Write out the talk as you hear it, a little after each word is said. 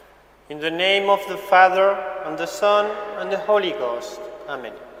In the name of the Father, and the Son, and the Holy Ghost.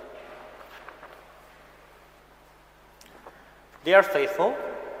 Amen. Dear faithful,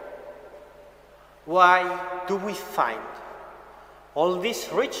 why do we find all this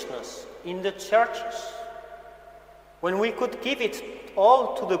richness in the churches when we could give it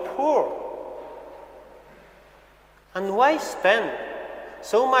all to the poor? And why spend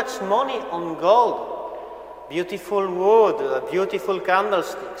so much money on gold, beautiful wood, beautiful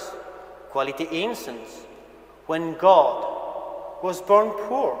candlesticks, quality incense, when God was born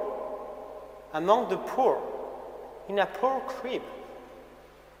poor, among the poor, in a poor crib?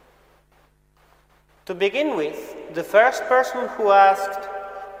 To begin with, the first person who asked,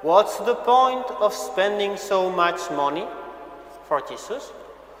 "What's the point of spending so much money for Jesus?"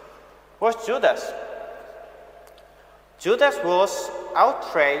 was Judas. Judas was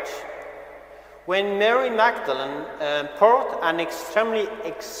outraged when Mary Magdalene poured an extremely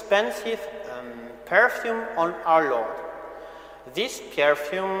expensive perfume on our Lord. This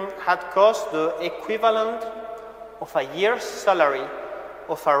perfume had cost the equivalent of a year's salary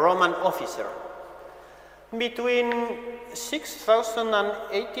of a Roman officer, between 6,000 and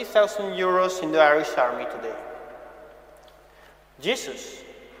 80,000 euros in the Irish army today. Jesus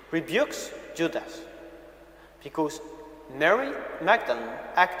rebukes Judas because Mary Magdalene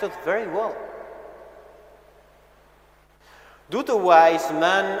acted very well. Do the wise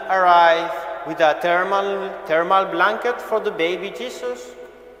men arrive with a thermal blanket for the baby Jesus?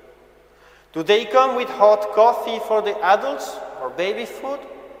 Do they come with hot coffee for the adults or baby food?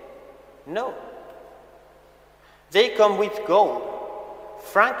 No. They come with gold,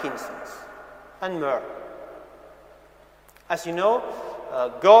 frankincense, and myrrh. As you know,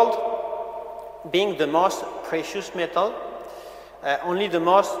 gold, being the most precious metal, only the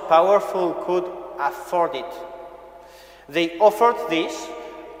most powerful could afford it. They offered this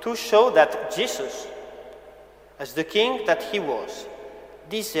to show that Jesus, as the king that he was,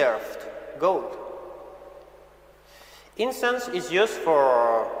 deserved gold. Incense is used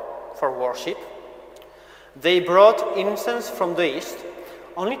for worship. They brought incense from the east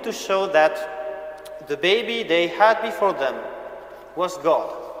only to show that the baby they had before them was God,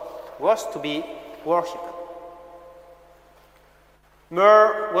 was to be worshipped.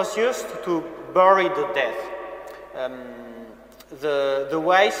 Myrrh was used to bury the dead. The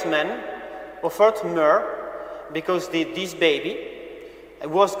wise men offered myrrh because this baby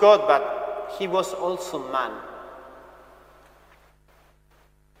was God, but he was also man.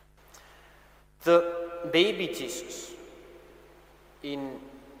 The baby Jesus, in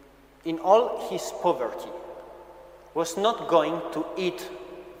all his poverty, was not going to eat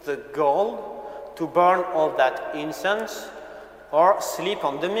the gold, to burn all that incense, or sleep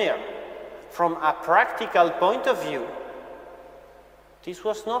on the myrrh. From a practical point of view, this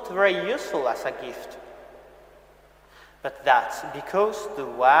was not very useful as a gift. But that's because the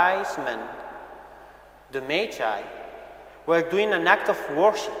wise men, the Magi, were doing an act of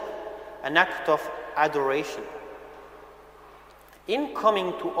worship, an act of adoration. In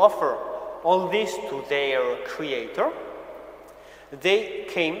coming to offer all this to their Creator, they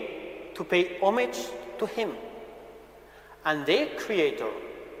came to pay homage to Him, and their Creator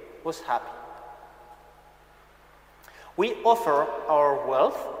was happy. We offer our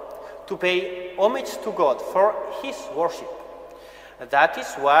wealth to pay homage to God for His worship. That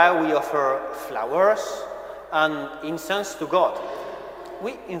is why we offer flowers and incense to God.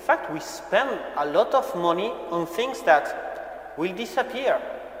 In fact, we spend a lot of money on things that will disappear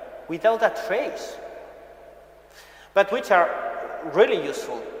without a trace, but which are really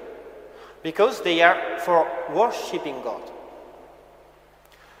useful because they are for worshipping God.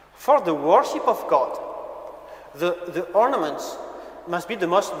 For the worship of God, the ornaments must be the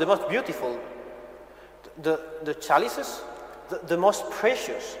most beautiful, the chalices the most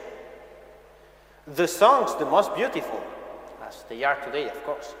precious, the songs the most beautiful, as they are today, of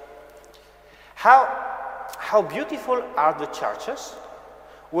course. How beautiful are the churches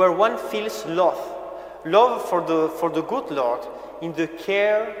where one feels love for the good Lord in the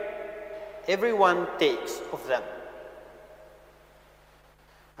care everyone takes of them.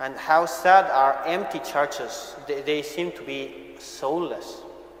 And how sad are empty churches. They seem to be soulless.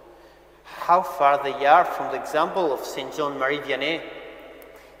 How far they are from the example of Saint John Marie Vianney.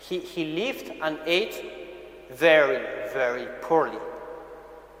 He lived and ate very, very poorly.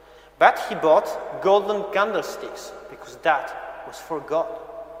 But he bought golden candlesticks because that was for God.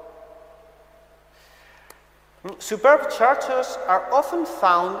 Superb churches are often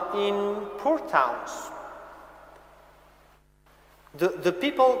found in poor towns. The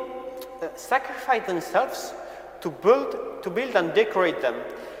people sacrifice themselves to build and decorate them.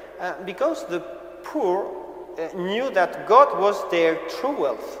 Because the poor knew that God was their true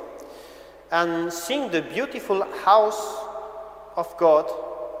wealth, and seeing the beautiful house of God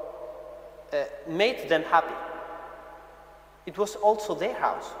made them happy. It was also their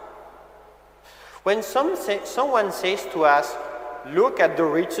house. When someone says to us, look at the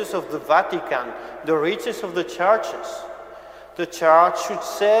riches of the Vatican, the riches of the churches, the church should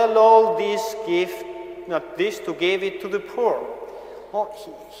sell all this, to give it to the poor. Well,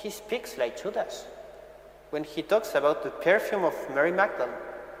 he speaks like Judas when he talks about the perfume of Mary Magdalene.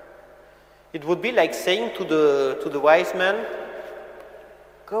 It would be like saying to the wise man,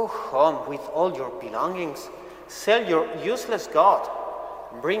 go home with all your belongings, sell your useless God,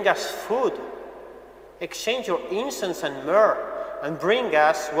 bring us food, exchange your incense and myrrh, and bring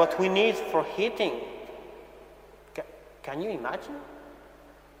us what we need for heating. Can you imagine?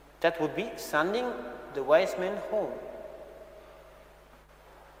 That would be sending the wise men home.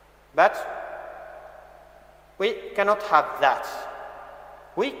 But we cannot have that.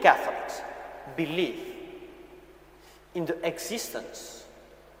 We Catholics believe in the existence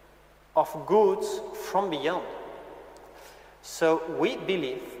of goods from beyond. So we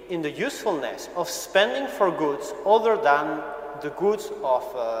believe in the usefulness of spending for goods other than the goods of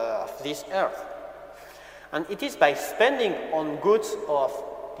this earth. And it is by spending on goods of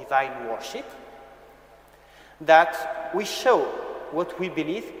divine worship that we show what we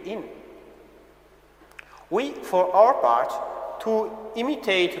believe in. We, for our part, to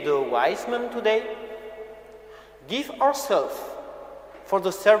imitate the wise men today, give ourselves for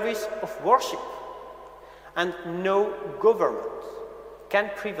the service of worship, and no government can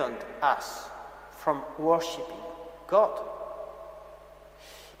prevent us from worshiping God.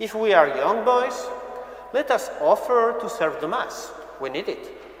 If we are young boys, let us offer to serve the Mass. We need it.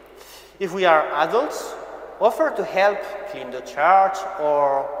 If we are adults, offer to help clean the church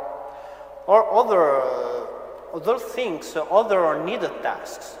or other things, other needed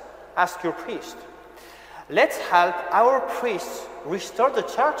tasks. Ask your priest. Let's help our priests restore the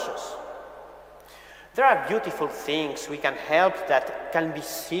churches. There are beautiful things we can help that can be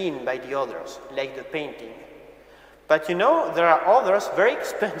seen by the others, like the painting. But there are others very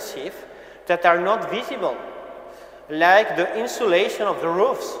expensive that are not visible, like the insulation of the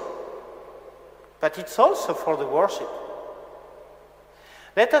roofs. But it's also for the worship.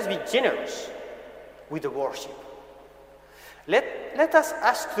 Let us be generous with the worship. Let us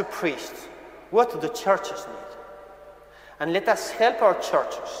ask the priests what the churches need. And let us help our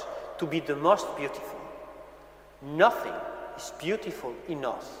churches to be the most beautiful. Nothing is beautiful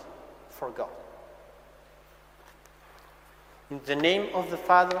enough for God. In the name of the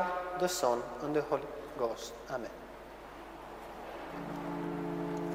Father, the Son, and the Holy Ghost. Amen.